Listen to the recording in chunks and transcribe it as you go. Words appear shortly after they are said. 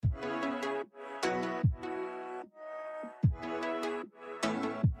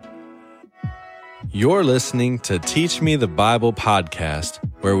You're listening to Teach Me the Bible podcast,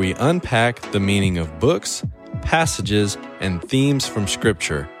 where we unpack the meaning of books, passages, and themes from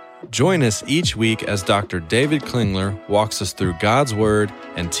Scripture. Join us each week as Dr. David Klingler walks us through God's Word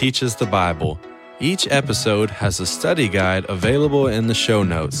and teaches the Bible. Each episode has a study guide available in the show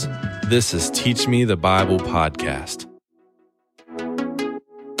notes. This is Teach Me the Bible podcast.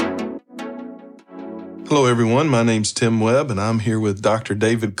 Hello, everyone. My name's Tim Webb, and I'm here with Dr.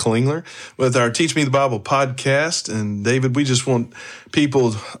 David Klingler with our Teach Me the Bible podcast. And David, we just want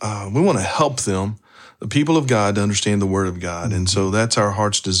people, we want to help them, the people of God, to understand the Word of God. And so that's our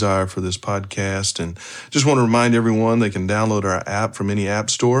heart's desire for this podcast. And just want to remind everyone they can download our app from any app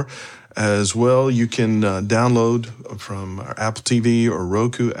store. As well, you can download from our Apple TV or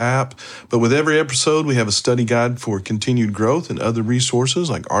Roku app. But with every episode, we have a study guide for continued growth and other resources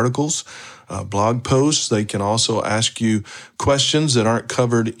like articles, blog posts. They can also ask you questions that aren't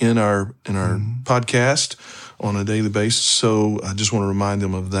covered in our podcast on a daily basis. So I just want to remind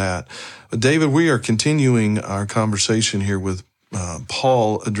them of that. David, we are continuing our conversation here with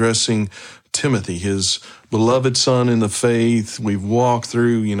Paul addressing Timothy, his beloved son in the faith. We've walked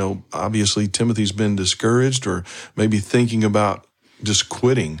through, obviously Timothy's been discouraged or maybe thinking about just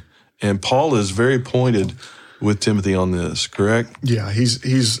quitting. And Paul is very pointed with Timothy on this, correct? Yeah, he's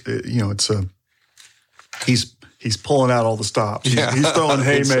pulling out all the stops. He's throwing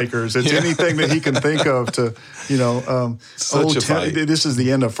haymakers. It's anything that he can think of to, this is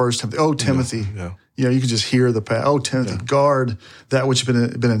the end of First Timothy. Oh, Timothy. Yeah. You can just hear the path. Oh, Timothy, guard that which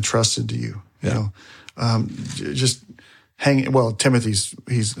has been entrusted to you. Just hang. Well,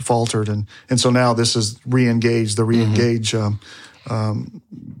 he's faltered, and so now this is re-engage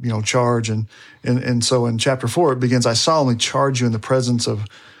charge, and so in chapter 4 it begins. I solemnly charge you in the presence of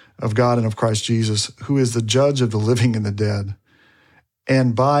God and of Christ Jesus, who is the judge of the living and the dead,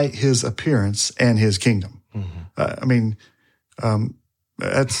 and by his appearance and his kingdom.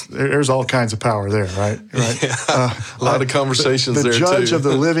 There's all kinds of power there, right? Yeah. A lot of conversations there too. The judge of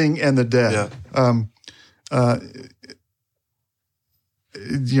the living and the dead. Yeah.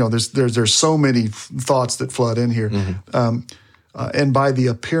 There's so many thoughts that flood in here. And by the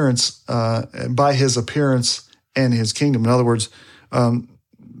appearance, by his appearance and his kingdom. In other words,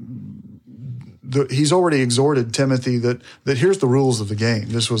 he's already exhorted Timothy that here's the rules of the game.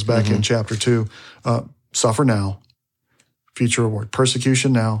 This was back in chapter 2. Suffer now, future reward.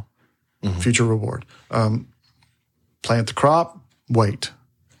 Persecution now, future reward. Plant the crop, wait.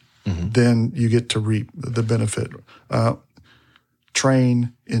 Then you get to reap the benefit.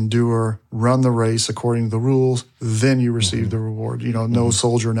 Train, endure, run the race according to the rules, then you receive the reward. No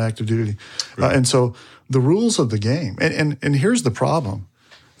soldier in active duty. Right. And so the rules of the game. And here's the problem.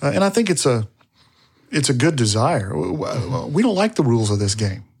 And I think it's a good desire. We don't like the rules of this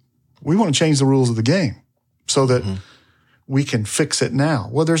game. We want to change the rules of the game so that we can fix it now.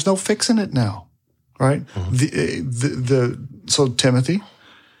 Well, there's no fixing it now, right? So Timothy,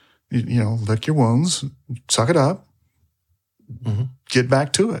 lick your wounds, suck it up, get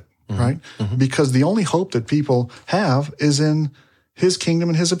back to it, right? Because the only hope that people have is in his kingdom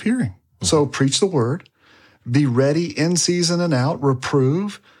and his appearing. So preach the word, be ready in season and out,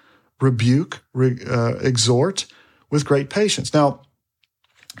 reprove, rebuke, exhort with great patience. Now,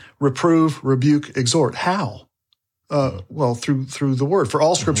 reprove, rebuke, exhort. How? Well, through the word. For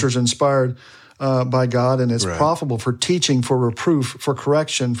all Scripture is inspired by God and is profitable for teaching, for reproof, for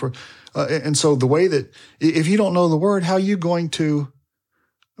correction. And so the way that, if you don't know the word, how are you going to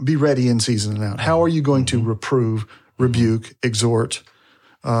be ready in season and out? How are you going to reprove, rebuke, exhort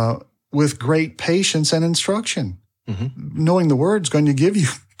with great patience and instruction? Knowing the word is going to give you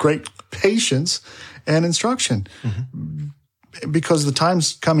great patience and instruction. Because the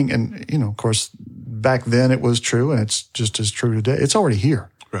time's coming, and, of course, back then it was true, and it's just as true today. It's already here.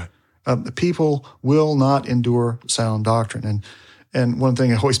 Right. The people will not endure sound doctrine. And one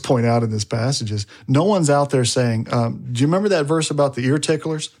thing I always point out in this passage is no one's out there saying, do you remember that verse about the ear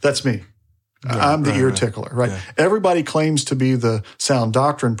ticklers? That's me. I'm the ear tickler, right? Yeah. Everybody claims to be the sound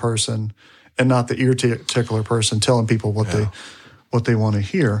doctrine person and not the ear tickler person telling people what they want to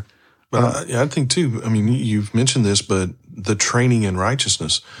hear. But I think too, you've mentioned this, but the training in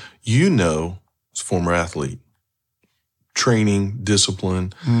righteousness, as a former athlete, training,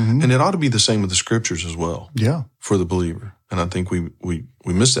 discipline, and it ought to be the same with the Scriptures as well. Yeah. For the believer. And I think we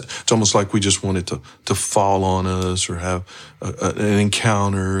miss that. It's almost like we just want it to fall on us or have an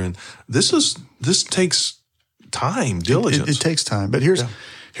encounter. And this takes time, diligence. It takes time. But here's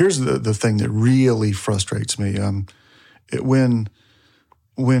the thing that really frustrates me.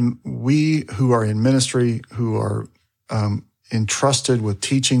 When we who are in ministry, who are entrusted with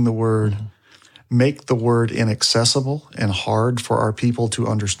teaching the word, make the word inaccessible and hard for our people to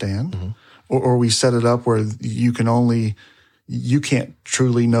understand, or we set it up where you can't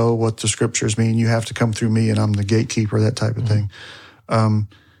truly know what the scriptures mean. You have to come through me and I'm the gatekeeper, that type of thing.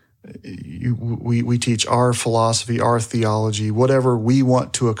 We teach our philosophy, our theology, whatever we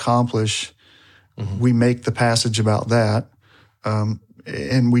want to accomplish. We make the passage about that,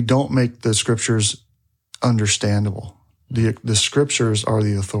 and we don't make the scriptures understandable. The scriptures are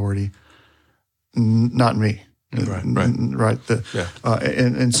the authority, not me. Right.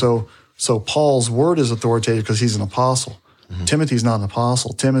 And so Paul's word is authoritative because he's an apostle. Timothy's not an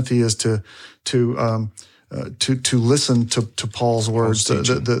apostle. Timothy is to listen to Paul's words,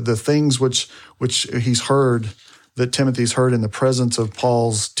 the things which he's heard, that Timothy's heard in the presence of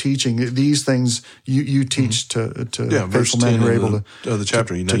Paul's teaching. These things you teach to faithful men who are able to the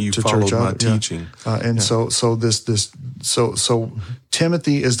chapter. You to followed church my out. teaching. So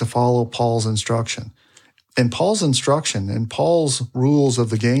Timothy is to follow Paul's instruction, and Paul's rules of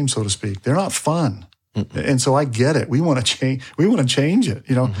the game, so to speak. They're not fun. And so I get it. We want to change. We want to change it.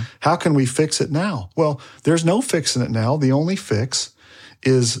 How can we fix it now? Well, there's no fixing it now. The only fix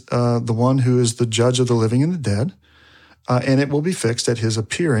is the one who is the judge of the living and the dead, and it will be fixed at his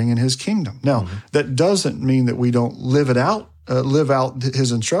appearing in his kingdom. Now, that doesn't mean that we don't live out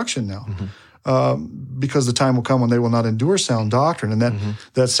his instruction now, because the time will come when they will not endure sound doctrine, and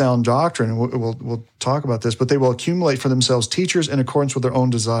that sound doctrine. And we'll talk about this, but they will accumulate for themselves teachers in accordance with their own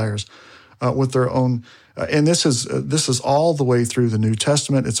desires. With their own, and this is all the way through the New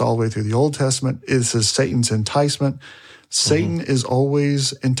Testament. It's all the way through the Old Testament. This is Satan's enticement. Satan is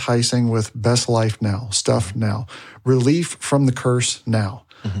always enticing with best life now, stuff now, relief from the curse now,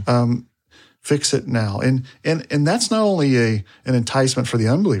 fix it now, and that's not only an enticement for the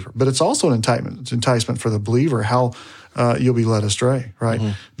unbeliever, but it's also an enticement for the believer. How you'll be led astray,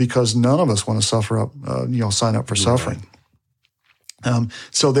 right? Because none of us want to sign up for suffering.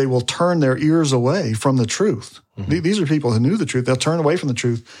 So they will turn their ears away from the truth. These are people who knew the truth. They'll turn away from the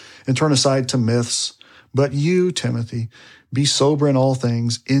truth and turn aside to myths. But you, Timothy, be sober in all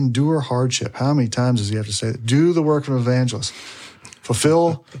things, endure hardship. How many times does he have to say that? Do the work of an evangelist.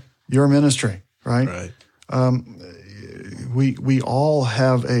 Fulfill your ministry, right? We all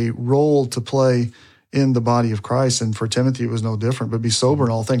have a role to play in the body of Christ, and for Timothy it was no different. But be sober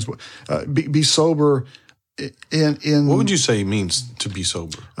in all things. Be sober in what would you say means to be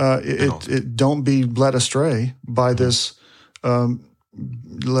sober? Don't be led astray by this,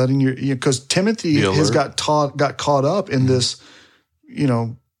 because Timothy has got caught up in this,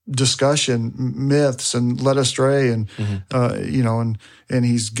 discussion, myths, and led astray, and and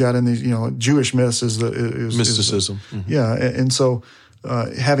he's got in these, Jewish myths is mysticism. And so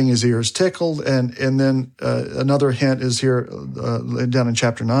having his ears tickled, and then another hint is here down in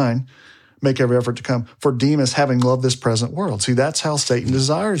chapter 9. Make every effort to come. For Demas, having loved this present world. See, that's how Satan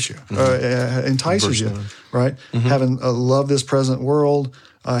desires you, entices you, right? Having loved this present world,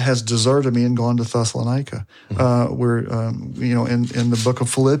 has deserted me and gone to Thessalonica. Where in the book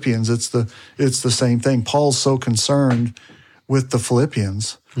of Philippians, it's the same thing. Paul's so concerned with the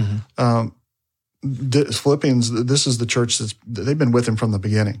Philippians. Philippians, this is the church they've been with him from the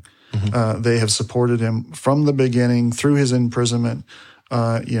beginning. They have supported him from the beginning through his imprisonment.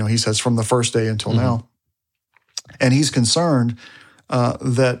 He says from the first day until now, and he's concerned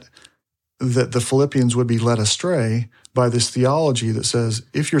that the Philippians would be led astray by this theology that says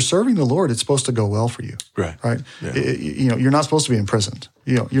if you're serving the Lord, it's supposed to go well for you, right? Yeah. You're not supposed to be imprisoned.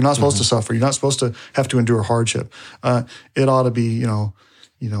 You're not supposed to suffer. You're not supposed to have to endure hardship. It ought to be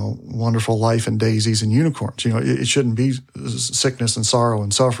wonderful life and daisies and unicorns. It shouldn't be sickness and sorrow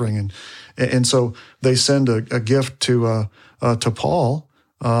and suffering, and so they send a gift to Paul,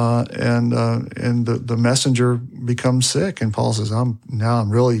 and the messenger becomes sick, and Paul says, "I'm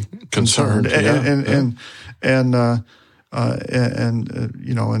really concerned." And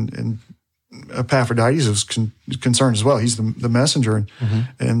Epaphroditus was concerned as well. He's the messenger,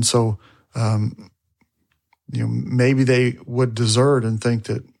 and so maybe they would desert and think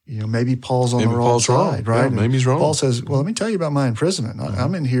that maybe Paul's on the wrong side, right? Yeah, maybe he's wrong. Paul says, "Well, let me tell you about my imprisonment.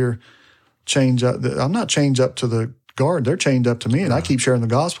 I'm in here chained up. I'm not chained up to the guard, they're chained up to me, and I keep sharing the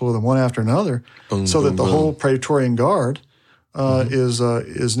gospel with them one after another, that the whole Praetorian Guard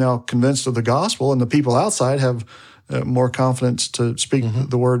is now convinced of the gospel, and the people outside have more confidence to speak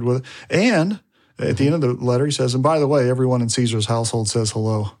the word with. And at the end of the letter, he says, and by the way, everyone in Caesar's household says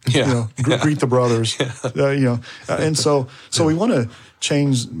hello. Greet the brothers. And so we want to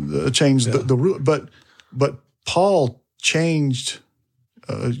change the rule, but Paul changed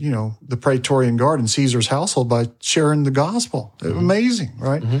the Praetorian Guard in Caesar's household by sharing the gospel. Amazing,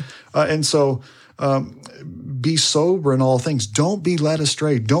 right? And so be sober in all things. Don't be led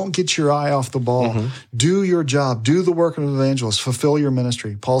astray. Don't get your eye off the ball. Do your job. Do the work of an evangelist. Fulfill your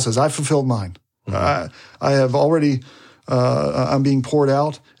ministry. Paul says, I fulfilled mine. I have already, I'm being poured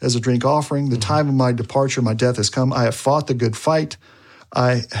out as a drink offering. The time of my departure, my death has come. I have fought the good fight.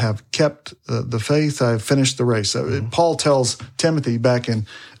 I have kept the faith. I have finished the race. Paul tells Timothy back in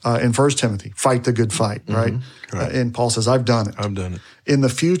 1 Timothy, fight the good fight, right? And Paul says, I've done it. I've done it. In the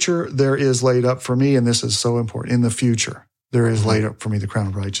future, there is laid up for me, and this is so important. In the future, there is laid up for me the crown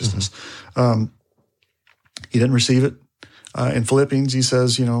of righteousness. He didn't receive it. In Philippians, he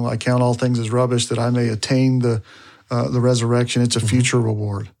says, I count all things as rubbish that I may attain the resurrection. It's a future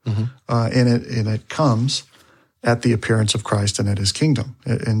reward. And it comes at the appearance of Christ and at his kingdom.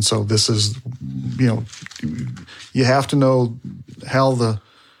 And so this is, you have to know how the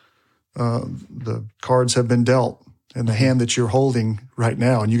cards have been dealt and the hand that you're holding right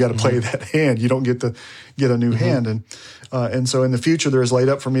now, and you got to play that hand. You don't get to get a new hand. And so in the future there is laid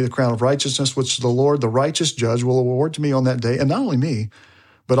up for me the crown of righteousness, which the Lord, the righteous judge, will award to me on that day, and not only me,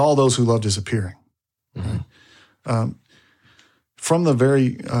 but all those who loved his appearing. From the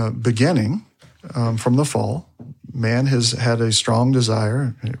very beginning, from the fall, man has had a strong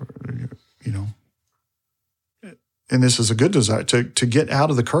desire, and this is a good desire, to get out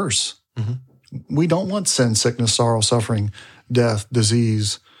of the curse. We don't want sin, sickness, sorrow, suffering, death,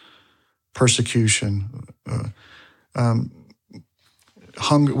 disease, persecution.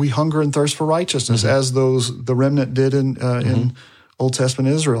 Hunger. We hunger and thirst for righteousness, as the remnant did in Old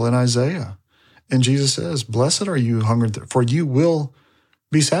Testament Israel in Isaiah. And Jesus says, "Blessed are you, hunger, for you will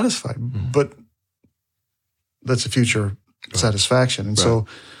be satisfied." But that's a future satisfaction. And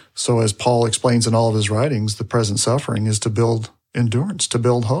so as Paul explains in all of his writings, the present suffering is to build endurance, to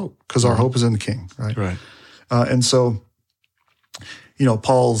build hope, because our hope is in the King, right? And so,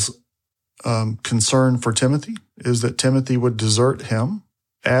 Paul's concern for Timothy is that Timothy would desert him,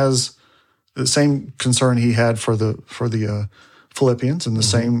 as the same concern he had for the Philippians, and the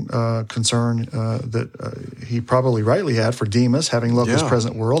same concern that he probably rightly had for Demas, having loved this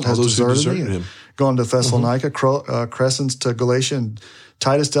present world, has deserted me, and gone to Thessalonica, Crescens to Galatia, and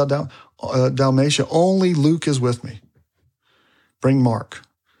Titus to Dalmatia. Only Luke is with me. Bring Mark.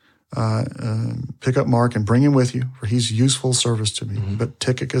 Pick up Mark and bring him with you, for he's useful service to me. But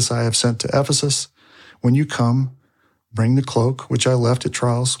Tychicus I have sent to Ephesus. When you come, bring the cloak, which I left at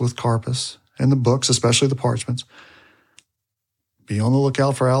Troas with Carpus, and the books, especially the parchments. Be on the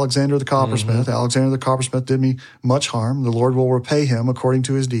lookout for Alexander the coppersmith. Alexander the coppersmith did me much harm. The Lord will repay him according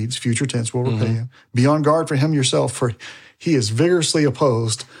to his deeds. Future tense, will repay him. Be on guard for him yourself, for he is vigorously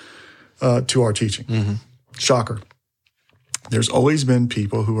opposed to our teaching. Shocker. There's always been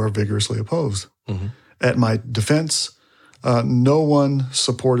people who are vigorously opposed. At my defense, no one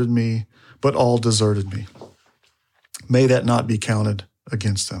supported me, but all deserted me. May that not be counted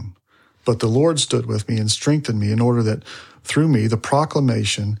against them. But the Lord stood with me and strengthened me, in order that through me the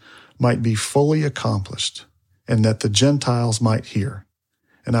proclamation might be fully accomplished, and that the Gentiles might hear.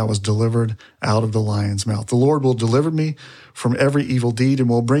 And I was delivered out of the lion's mouth. The Lord will deliver me from every evil deed, and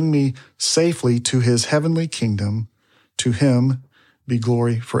will bring me safely to his heavenly kingdom. To him be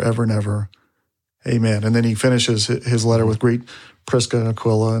glory forever and ever. Amen. And then he finishes his letter with greet Prisca and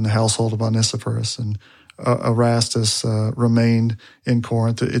Aquila and the household of Onesiphorus, and Erastus remained in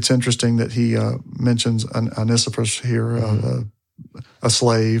Corinth. It's interesting that he mentions Onesiphorus here, a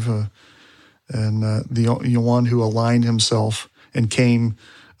slave, and the one who aligned himself and came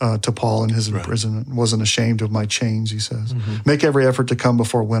to Paul in his imprisonment, wasn't ashamed of my chains, he says. Make every effort to come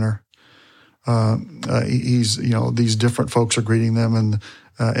before winter. He's, these different folks are greeting them,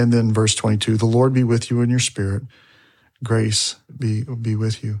 and then verse 22, the Lord be with you in your spirit, grace be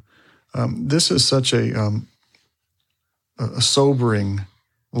with you. This is such a sobering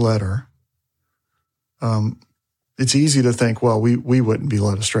letter. It's easy to think, well, we wouldn't be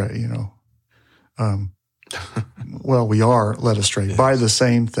led astray, well, we are led astray by the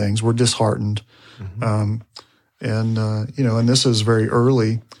same things. We're disheartened, and this is very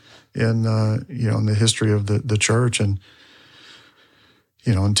early in the history of the church, and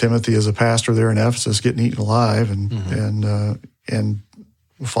Timothy as a pastor there in Ephesus getting eaten alive, and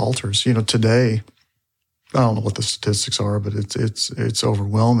falters. Today, I don't know what the statistics are, but it's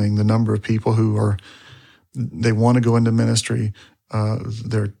overwhelming, the number of people who they want to go into ministry,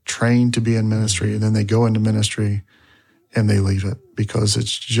 they're trained to be in ministry, and then they go into ministry and they leave it because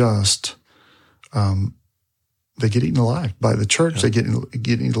it's just they get eaten alive by the church. They get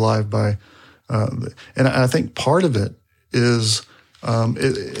eaten alive by, and I think part of it is I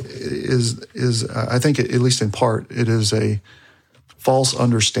think at least in part it is a false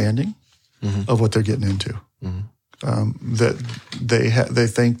understanding of what they're getting into. That they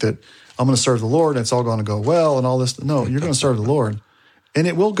think that I'm going to serve the Lord and it's all going to go well and all this. No, you're going to serve the Lord, and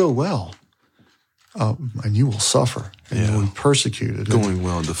it will go well, and you will suffer and you will be persecuted. Going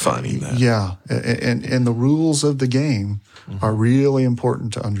well, defining that. Yeah, and the rules of the game are really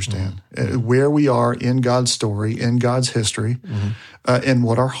important to understand. Where we are in God's story, in God's history, and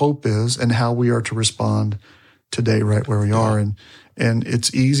what our hope is, and how we are to respond today, right where we are. And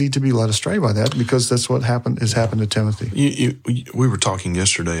it's easy to be led astray by that because that's what happened to Timothy. We were talking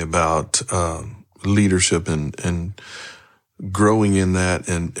yesterday about leadership and growing in that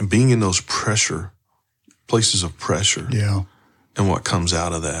and being in those places of pressure. Yeah. And what comes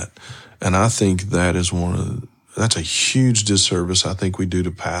out of that. And I think that is that's a huge disservice I think we do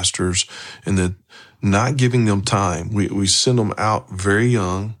to pastors, in that not giving them time. We send them out very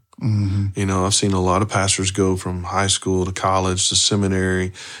young. You know, I've seen a lot of pastors go from high school to college to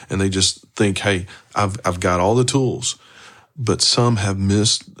seminary, and they just think, hey, I've got all the tools. But some have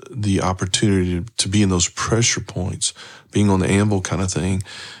missed the opportunity to be in those pressure points, being on the anvil kind of thing.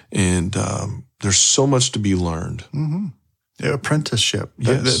 And there's so much to be learned. Yeah, apprenticeship.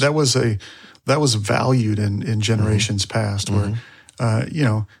 Yes. That was valued in generations past, where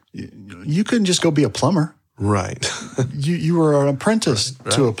you couldn't just go be a plumber. Right. You were an apprentice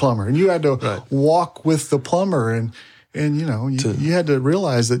to a plumber, and you had to walk with the plumber, and you had to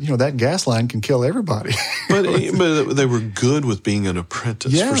realize that that gas line can kill everybody. but they were good with being an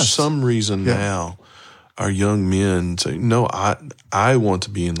apprentice. Yes. For some reason now, our young men say, no, I want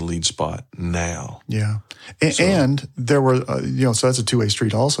to be in the lead spot now. Yeah. And there were, so that's a two-way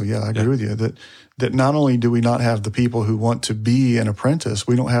street also. Yeah, I agree with you that not only do we not have the people who want to be an apprentice,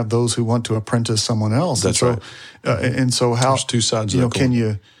 we don't have those who want to apprentice someone else. That's right. And so how, there's two sides of that can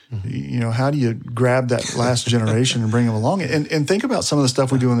you, how do you grab that last generation and bring them along? And think about some of the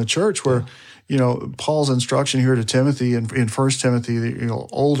stuff we do in the church where, Paul's instruction here to Timothy in 1 Timothy,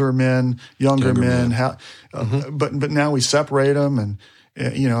 older men, younger men, how, but now we separate them and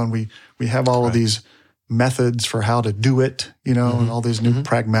we have all of these methods for how to do it, and all these new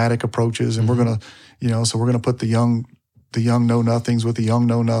pragmatic approaches. And we're going to, so we're going to put the young know-nothings with the young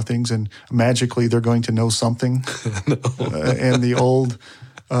know-nothings, and magically they're going to know something. And the old,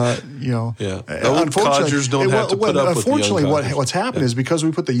 The old codgers don't have to put up with the young codgers. What's happened is because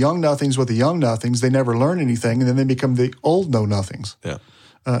we put the young nothings with the young nothings, they never learn anything, and then they become the old know-nothings. Yeah.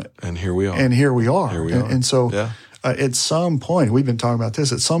 And here we are. And so at some point, we've been talking about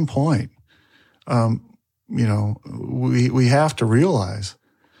this, at some point, we have to realize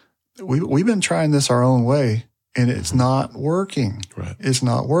we've been trying this our own way, and it's not working. Right. It's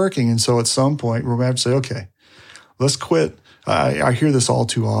not working. And so at some point, we're going to have to say, okay, let's quit. I hear this all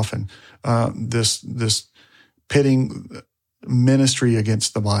too often, this pitting ministry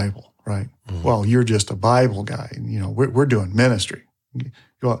against the Bible, right? Well, you're just a Bible guy. We're doing ministry.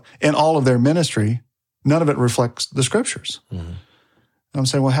 And all of their ministry, none of it reflects the Scriptures. I'm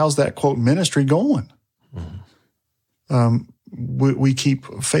saying, well, how's that, quote, ministry going? We keep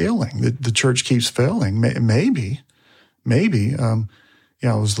failing. The church keeps failing. Maybe.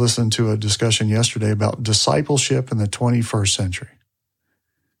 I was listening to a discussion yesterday about discipleship in the 21st century.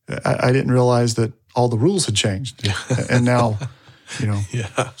 I didn't realize that all the rules had changed. And now,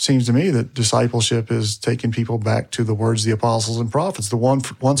 seems to me that discipleship is taking people back to the words of the apostles and prophets, the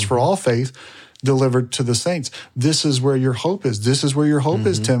once for all faith delivered to the saints. This is where your hope is. This is where your hope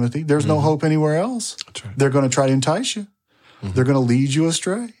is, Timothy. There's no hope anywhere else. That's right. They're going to try to entice you. They're going to lead you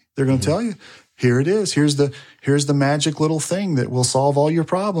astray. They're going to tell you, here it is. Here's the magic little thing that will solve all your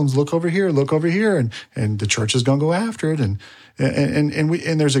problems. Look over here. And the church is going to go after it. And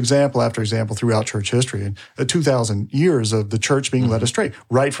there's example after example throughout church history, and 2,000 years of the church being led astray,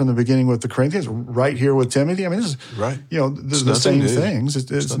 right from the beginning with the Corinthians, right here with Timothy. I mean, this is right. The same things.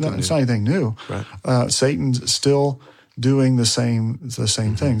 It's not anything new. Right. Satan's still doing the same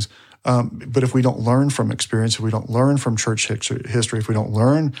things. But if we don't learn from experience, if we don't learn from church history, if we don't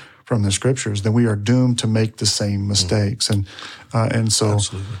learn from the Scriptures, then we are doomed to make the same mistakes. And so,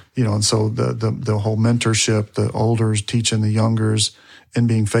 Absolutely. And so the whole mentorship, the elders teaching the youngers, and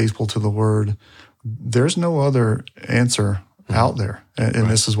being faithful to the Word, there's no other answer out there. And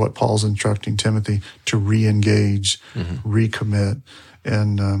this is what Paul's instructing Timothy to re-engage, recommit,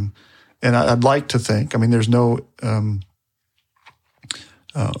 and I'd like to think. I mean, there's no.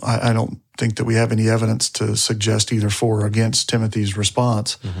 I don't think that we have any evidence to suggest either for or against Timothy's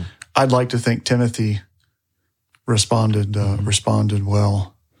response. I'd like to think Timothy responded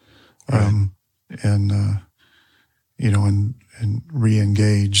well, and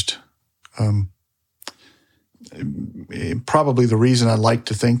re-engaged. Probably the reason I like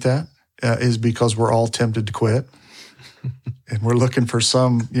to think that is because we're all tempted to quit. And we're looking for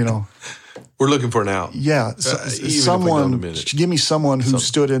some, We're looking for an out. Yeah, someone. Give me someone who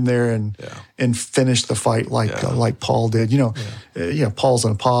stood in there and finished the fight like Paul did. Paul's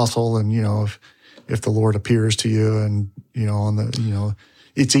an apostle, and if the Lord appears to you, and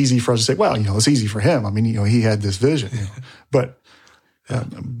it's easy for us to say, well, it's easy for him. I mean, he had this vision. But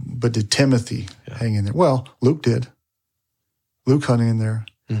did Timothy hang in there? Well, Luke did. Luke hung in there.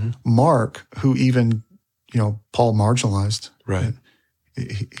 Mm-hmm. Mark, who even Paul marginalized, right?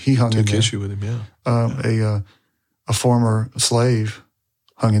 He hung in there. Took issue with him, a former slave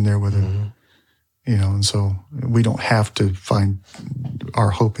hung in there with him, and so we don't have to find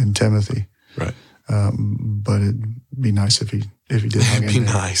our hope in Timothy, right? But it'd be nice if he did hang in there. It'd be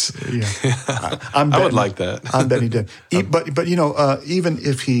nice. Yeah, I would like that. I bet he did. But even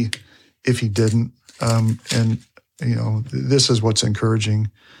if he didn't, and this is what's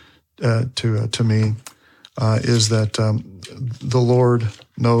encouraging to me. Is that the Lord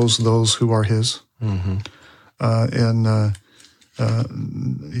knows those who are His,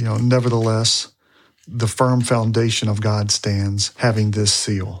 nevertheless, the firm foundation of God stands, having this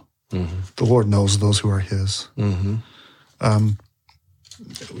seal. Mm-hmm. The Lord knows those who are His. Mm-hmm.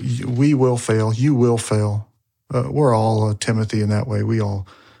 We will fail. You will fail. We're all Timothy in that way. We all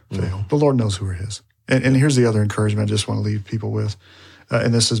fail. The Lord knows who are His. And here's the other encouragement I just want to leave people with,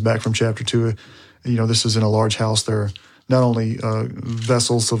 and this is back from chapter 2. This is in a large house. There are not only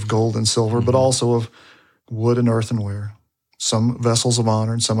vessels of gold and silver, but also of wood and earthenware, some vessels of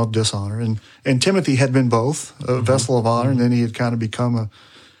honor and some of dishonor. And Timothy had been both, a vessel of honor, and then he had kind of become a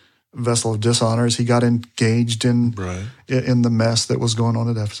vessel of dishonor as he got engaged in the mess that was going on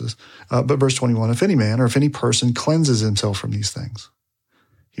at Ephesus. But verse 21, if any man or if any person cleanses himself from these things,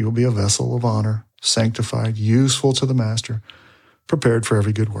 he will be a vessel of honor, sanctified, useful to the master, prepared for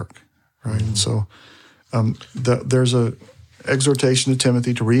every good work. Right, and so there's a exhortation to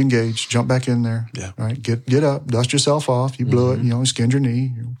Timothy to re-engage, jump back in there. Yeah. Right, get up, dust yourself off. You blew it. You skinned your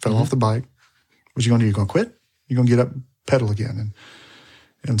knee. You fell off the bike. What you going to do? You going to quit? You going to get up, pedal again?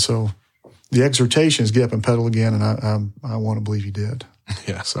 And so the exhortation is get up and pedal again. And I want to believe he did.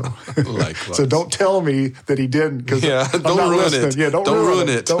 Yeah. So likewise. So don't tell me that he didn't, because don't ruin it. Yeah, don't ruin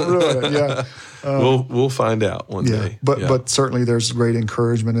it. Don't ruin it. Yeah. We'll find out one day. But certainly there's great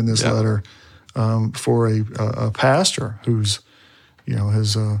encouragement in this letter for a pastor who's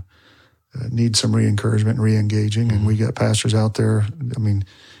has needs some re-encouragement and re-engaging. And we got pastors out there. I mean,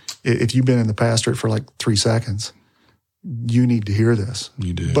 if you've been in the pastorate for like 3 seconds, you need to hear this.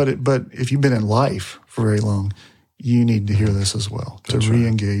 You do. But if you've been in life for very long, you need to hear this as well. That's to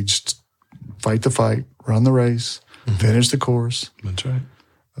re-engage, fight the fight, run the race, finish the course. That's right.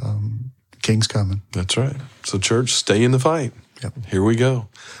 King's coming. That's right. So church, stay in the fight. Yep. Here we go.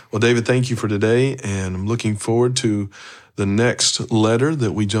 Well, David, thank you for today, and I'm looking forward to the next letter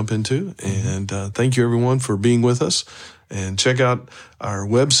that we jump into. And thank you, everyone, for being with us. And check out our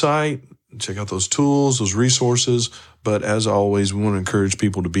website, check out those tools, those resources. But as always, we want to encourage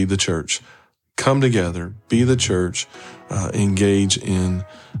people to be the church. Come together, be the church, engage in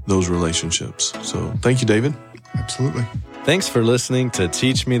those relationships. So thank you, David. Absolutely. Thanks for listening to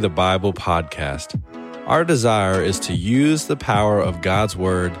Teach Me the Bible podcast. Our desire is to use the power of God's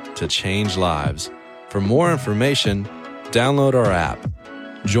Word to change lives. For more information, download our app.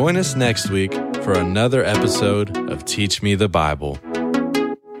 Join us next week for another episode of Teach Me the Bible.